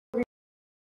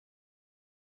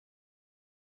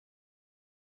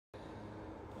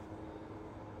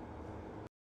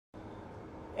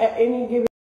at any given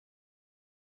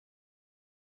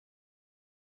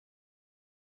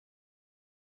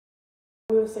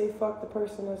we would say fuck the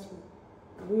person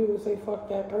we would say fuck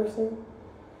that person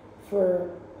for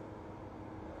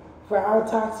our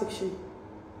toxic shit.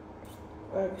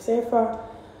 Like say if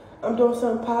I'm doing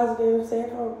something positive, say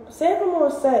if I'm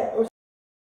on set or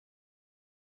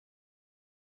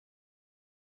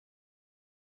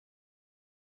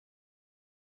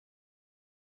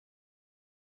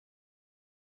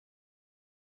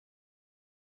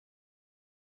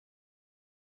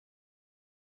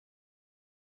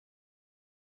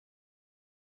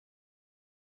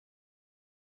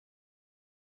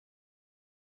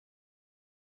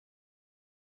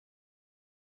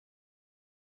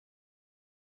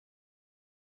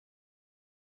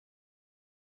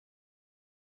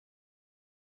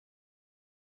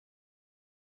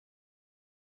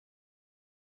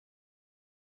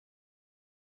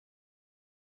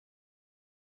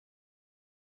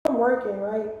I'm working,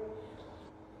 right?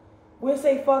 We'll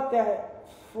say fuck that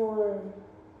for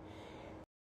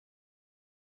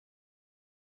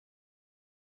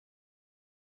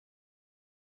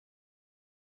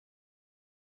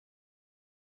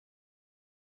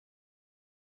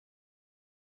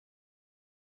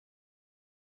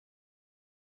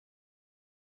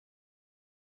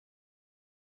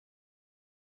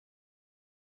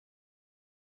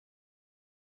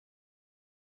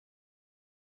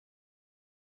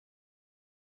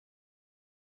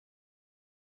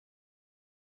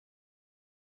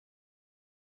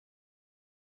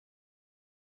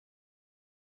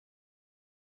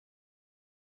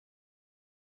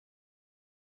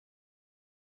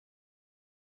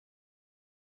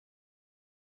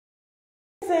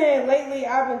saying lately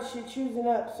I've been choosing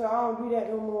up, so I don't do that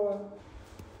no more.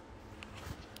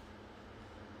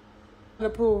 The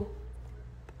pool.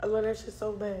 I love that shit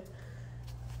so bad.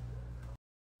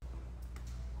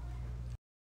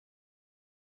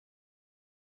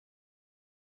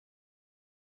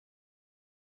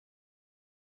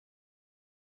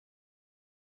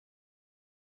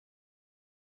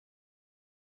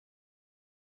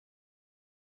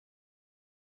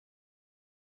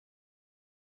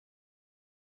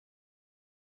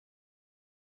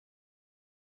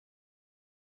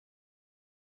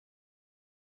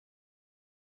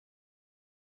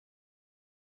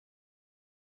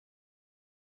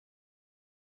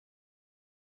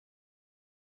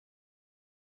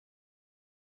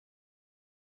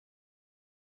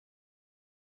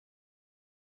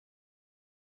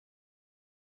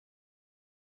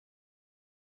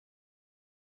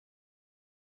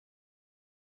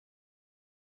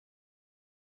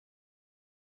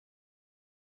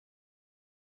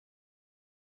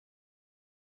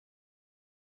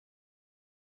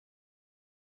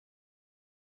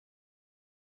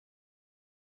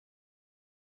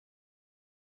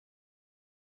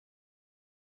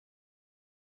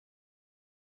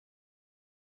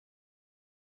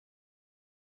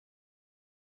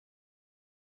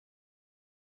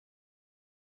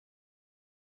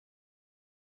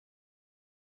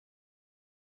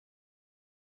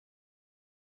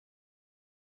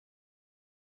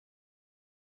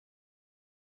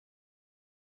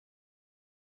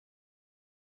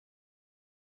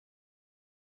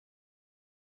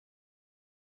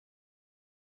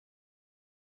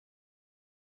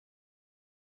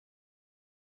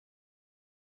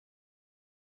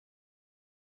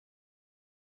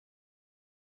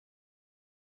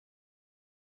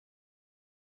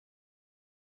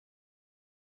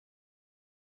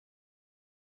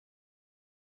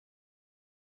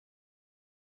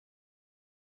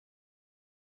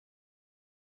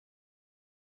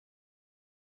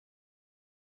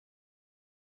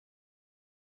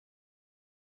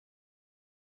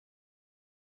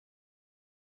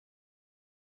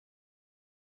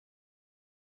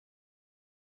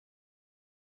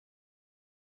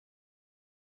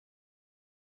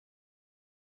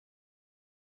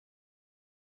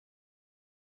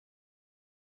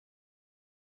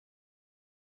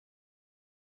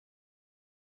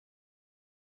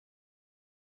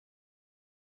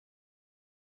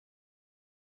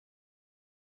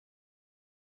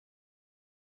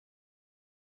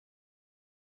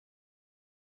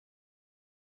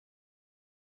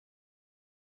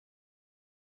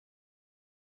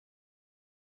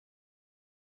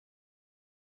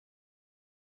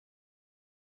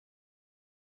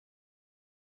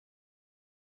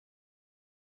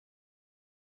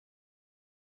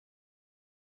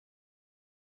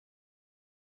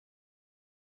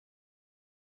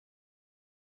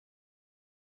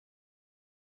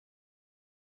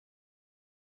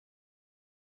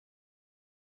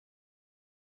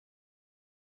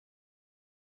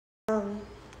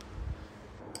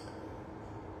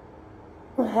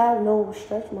 I have no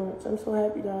stretch marks. I'm so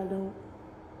happy that I don't.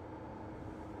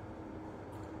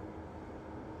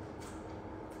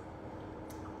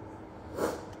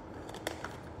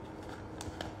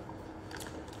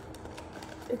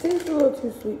 It tastes a little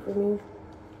too sweet for me.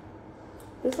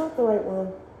 It's not the right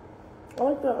one. I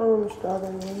like the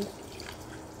strawberry one.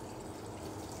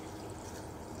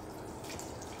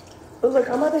 But look,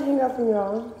 I'm about to hang up from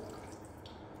y'all.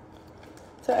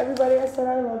 To everybody I said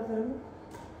I love them.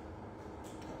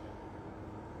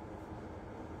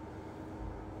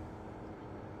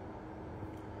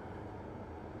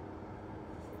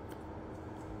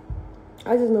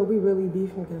 I just know we really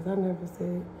beefing because I never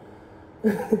said.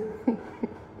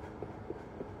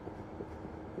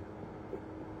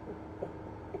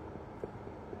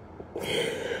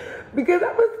 Because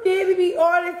I was scared to be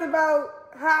honest about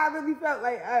how I really felt.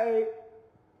 Like,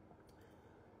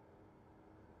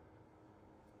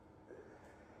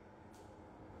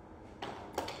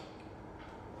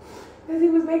 because he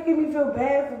was making me feel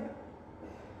bad for.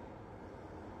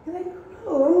 He's like,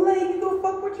 no, I'm like, you go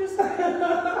fuck with yourself.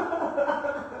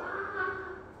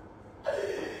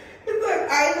 It's like,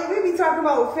 I know we be talking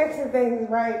about fixing things,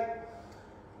 right?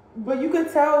 But you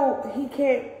could tell he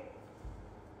can't.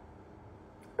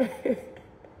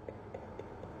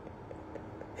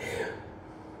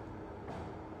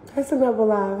 That's another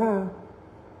live, huh?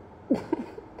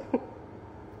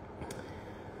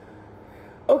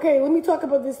 Okay, let me talk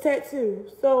about this tattoo.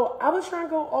 So I was trying to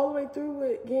go all the way through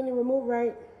with getting it removed,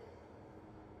 right?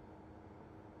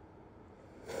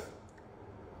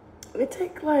 It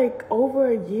take like over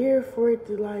a year for it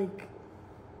to like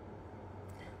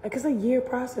it's a year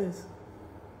process.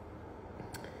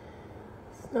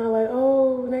 It's not like,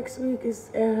 oh, next week. It's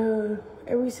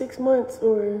every 6 months,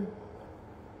 or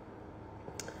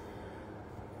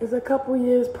it's a couple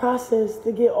years process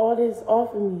to get all this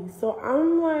off of me. So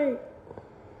I'm like,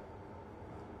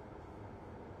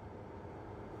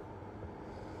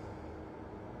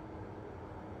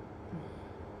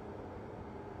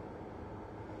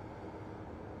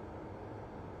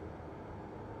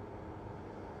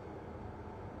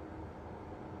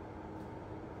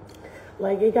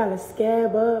 it got a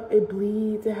scab up, it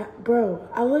bleeds. Bro,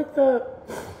 I looked up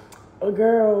a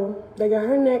girl that got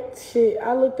her neck shit.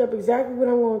 I looked up exactly what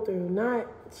I'm going through.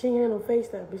 She ain't had no face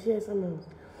stuff, but she had something else.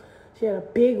 She had a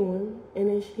big one, and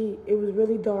then it was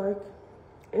really dark.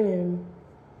 And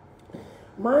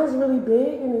mine's really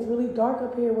big, and it's really dark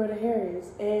up here where the hair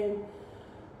is. And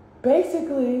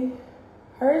basically,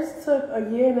 hers took a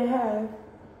year and a half.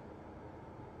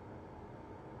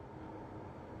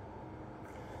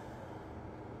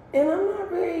 And I'm not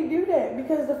ready to do that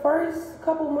because the first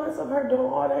couple months of her doing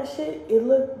all that shit, it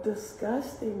looked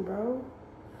disgusting, bro.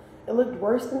 It looked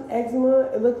worse than eczema.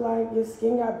 It looked like your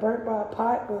skin got burnt by a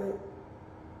pot, but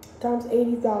times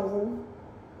 80,000.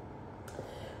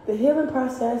 The healing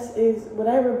process is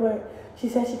whatever, but she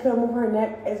said she couldn't move her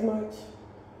neck as much.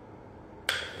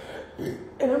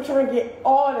 And I'm trying to get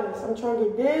all this. I'm trying to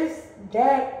get this,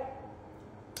 that.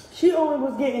 She only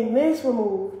was getting this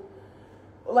removed.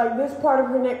 Like this part of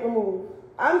her neck removed.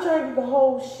 I'm trying to get the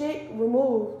whole shit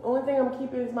removed. Only thing I'm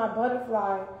keeping is my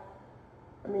butterfly.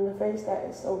 I mean, the face that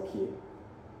is so cute.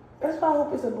 That's why I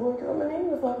hope it's a boy, because I'm going to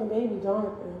name the fucking baby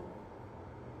Jonathan.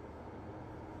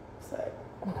 It's like,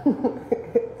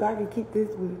 so I can keep this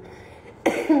with.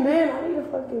 And then I need to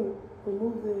fucking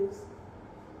remove this.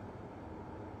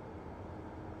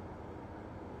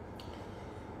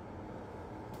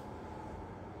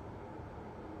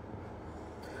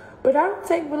 But I don't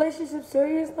take relationships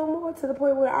serious no more, to the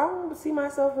point where I don't see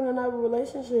myself in another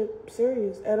relationship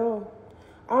serious at all.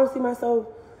 I don't see myself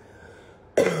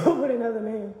with another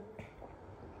man.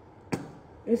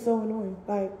 It's so annoying.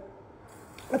 Like,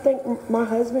 I think my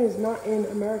husband is not in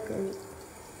America.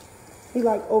 He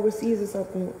like overseas or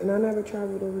something, and I never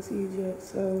traveled overseas yet.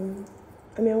 So,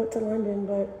 I mean, I went to London,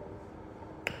 but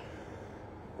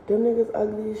them niggas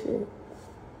ugly as shit.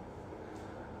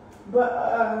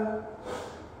 But,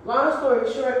 long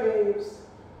story short, babes,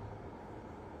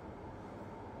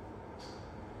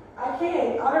 I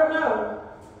don't know.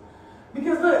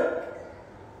 Because look,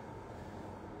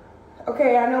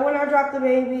 okay, I know when I drop the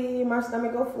baby, my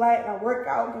stomach go flat, and I work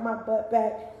out, get my butt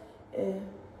back, and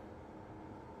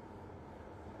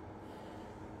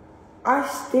I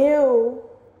still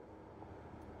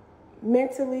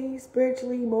mentally,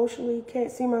 spiritually, emotionally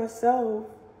can't see myself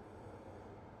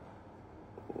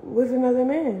with another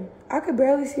man. I could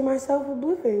barely see myself with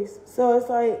Blueface. So it's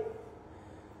like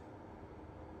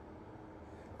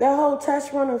that whole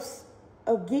test run of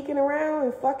geeking around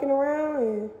and fucking around,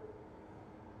 and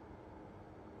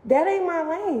That ain't my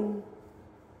lane.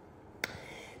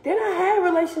 Then I had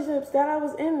relationships that I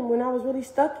was in when I was really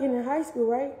stuck in high school,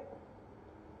 right?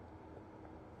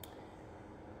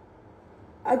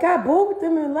 I got bored with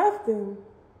them and left them.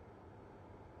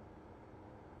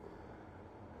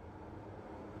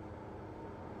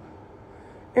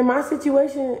 And my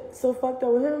situation so fucked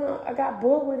up with him, I got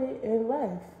bored with it and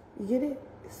left. You get it?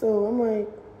 So I'm like,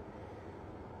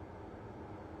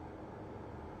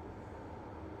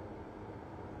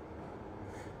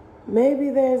 maybe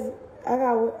I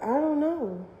don't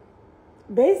know.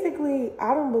 Basically,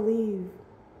 I don't believe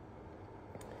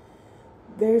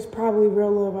there's probably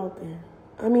real love out there.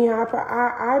 I mean,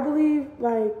 I believe,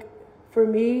 like, for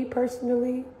me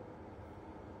personally,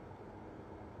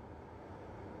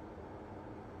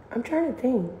 I'm trying to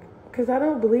think. Because I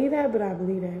don't believe that, but I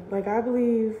believe that. Like, I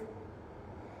believe,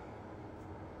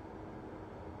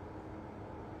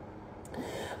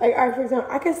 like, all right, for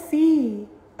example, I could see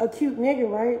a cute nigga,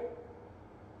 right?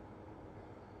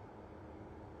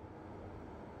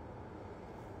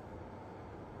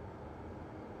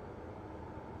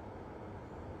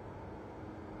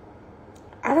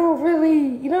 I don't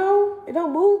really, it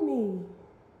don't move me.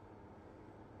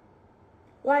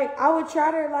 Like, I would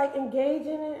try to, like, engage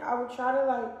in it. I would try to,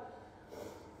 like,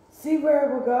 see where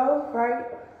it would go, right?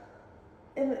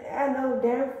 And I know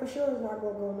damn for sure it's not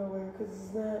going to go nowhere because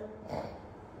it's not.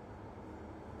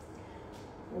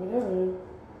 Whatever.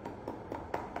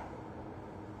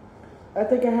 I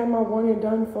think I had my one and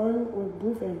done fun with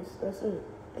Blueface. That's it.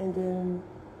 And then,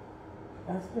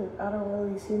 that's it. I don't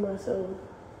really see myself.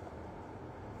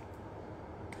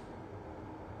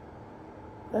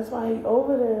 That's why he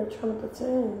over there trying to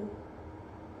pretend.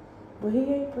 But he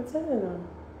ain't pretending though.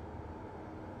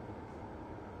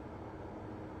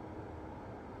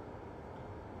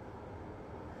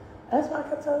 That's why I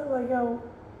kept telling him, like, yo,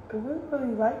 if we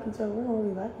really like each other, we don't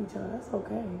really like each other. That's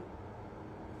okay.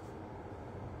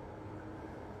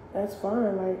 That's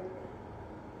fine. Like,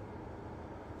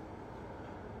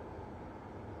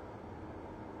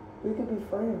 we could be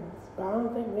friends. But I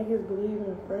don't think niggas believe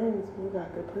in friends when you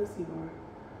got good pussy, boy.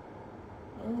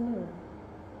 I don't know.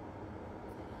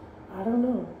 I don't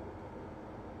know.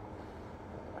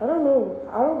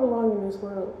 I don't belong in this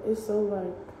world. It's so,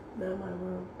 like, not my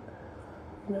world.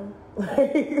 You know?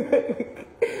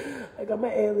 Like I'm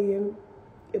an alien.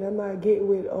 And I'm not getting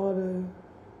with all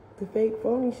the fake,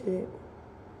 phony shit.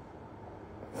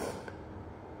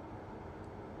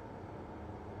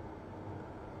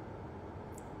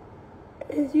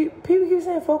 People keep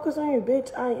saying focus on your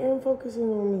bitch. I am focusing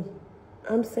on me.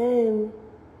 I'm saying,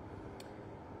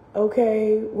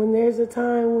 okay, when there's a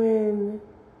time when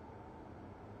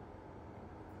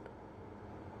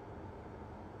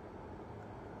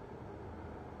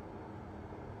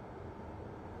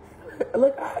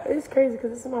look, it's crazy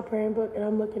because this is my praying book and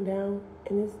I'm looking down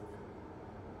and it's,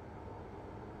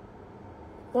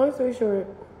 long story short,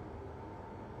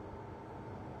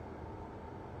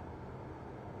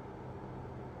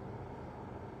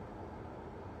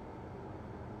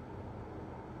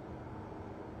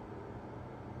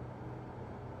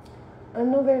 I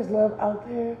know there's love out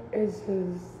there. It's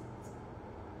just,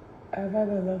 I'd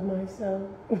rather love myself.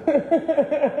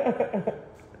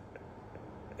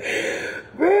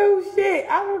 Real shit.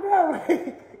 I don't know. I'm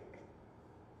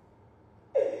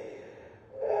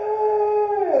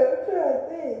trying to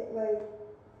think.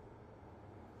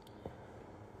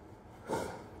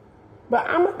 But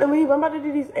I'm about to leave. I'm about to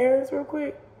do these errands real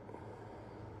quick.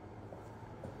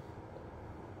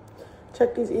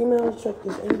 Check these emails, check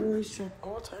this invoice, check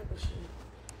all type of shit.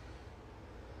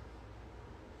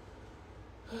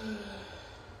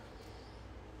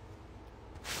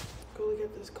 Go look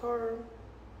at this car.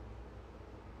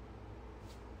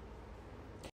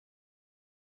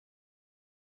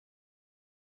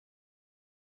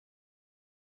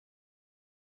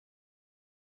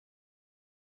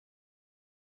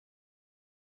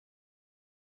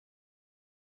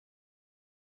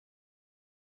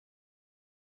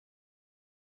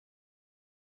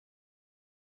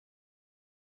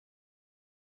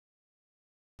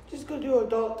 Just go do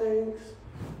adult things.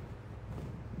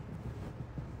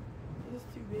 It's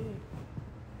too big.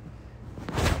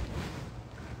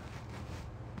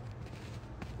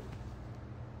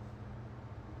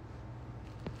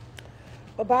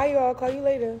 Well, bye, y'all. Call you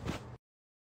later.